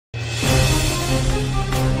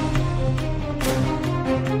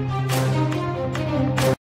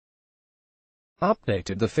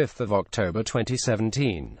Updated 5 October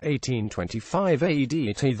 2017, 1825 AD.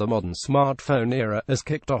 The modern smartphone era, as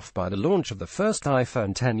kicked off by the launch of the first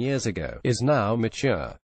iPhone 10 years ago, is now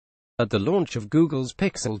mature. At the launch of Google's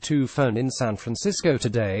Pixel 2 phone in San Francisco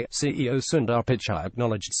today, CEO Sundar Pichai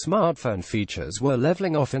acknowledged smartphone features were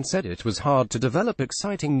leveling off and said it was hard to develop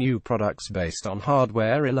exciting new products based on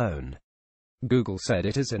hardware alone. Google said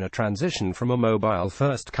it is in a transition from a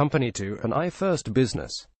mobile-first company to an i-first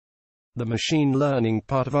business. The machine learning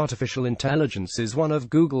part of artificial intelligence is one of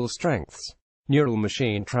Google's strengths. Neural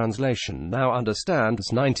machine translation now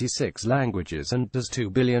understands 96 languages and does 2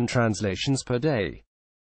 billion translations per day.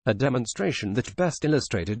 A demonstration that best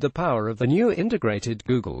illustrated the power of the new integrated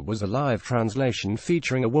Google was a live translation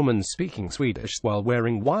featuring a woman speaking Swedish while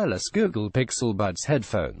wearing wireless Google Pixel Buds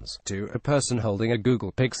headphones, to a person holding a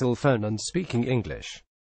Google Pixel phone and speaking English.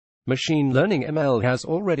 Machine learning (ML) has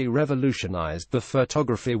already revolutionized the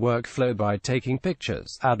photography workflow by taking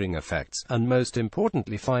pictures, adding effects, and most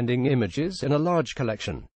importantly finding images in a large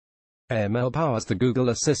collection. ML powers the Google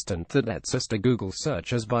Assistant that lets us do Google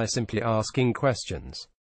searches by simply asking questions.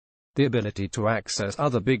 The ability to access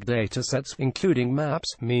other big data sets, including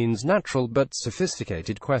maps, means natural but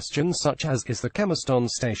sophisticated questions such as, is the Kemaston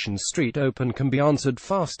Station Street open, can be answered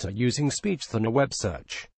faster using speech than a web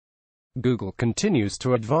search. Google continues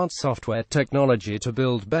to advance software technology to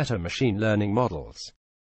build better machine learning models.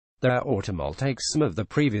 Their AutoML takes some of the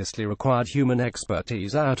previously required human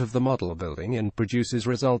expertise out of the model building and produces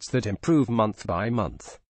results that improve month by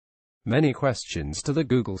month. Many questions to the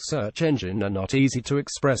Google search engine are not easy to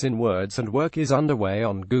express in words, and work is underway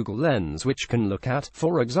on Google Lens, which can look at,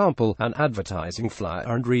 for example, an advertising flyer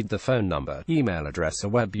and read the phone number, email address, or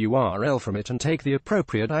web URL from it and take the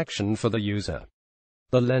appropriate action for the user.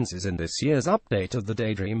 The lenses in this year's update of the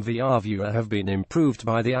Daydream VR viewer have been improved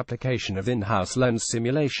by the application of in-house lens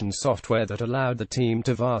simulation software that allowed the team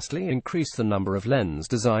to vastly increase the number of lens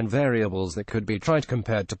design variables that could be tried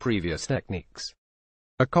compared to previous techniques.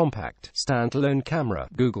 A compact, standalone camera,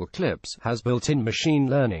 Google Clips, has built-in machine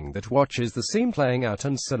learning that watches the scene playing out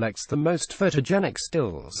and selects the most photogenic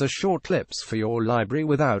stills as short clips for your library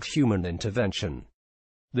without human intervention.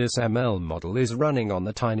 This ML model is running on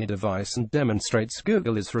the tiny device and demonstrates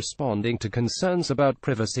Google is responding to concerns about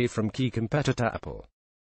privacy from key competitor Apple.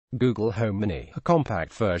 Google Home Mini, a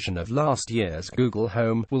compact version of last year's Google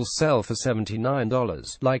Home, will sell for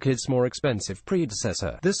 $79, like its more expensive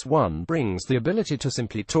predecessor. This one brings the ability to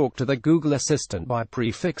simply talk to the Google Assistant by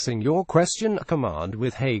prefixing your question command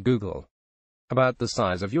with "Hey Google." About the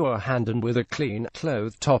size of your hand and with a clean,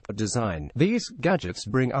 clothed-top design, these gadgets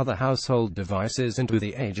bring other household devices into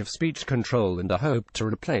the age of speech control and are hoped to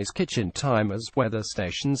replace kitchen timers, weather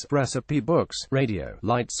stations, recipe books, radio,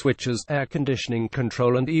 light switches, air conditioning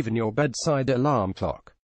control, and even your bedside alarm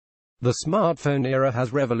clock. The smartphone era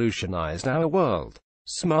has revolutionized our world.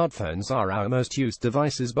 Smartphones are our most used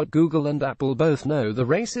devices, but Google and Apple both know the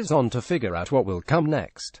race is on to figure out what will come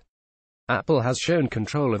next. Apple has shown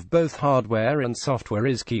control of both hardware and software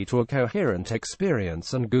is key to a coherent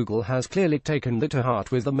experience, and Google has clearly taken that to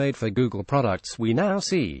heart with the made-for-Google products we now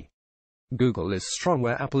see. Google is strong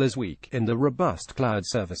where Apple is weak, in the robust cloud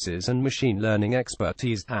services and machine learning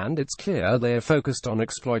expertise, and it's clear they are focused on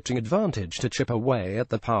exploiting advantage to chip away at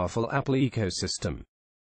the powerful Apple ecosystem.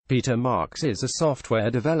 Peter Marks is a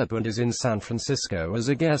software developer and is in San Francisco as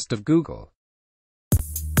a guest of Google.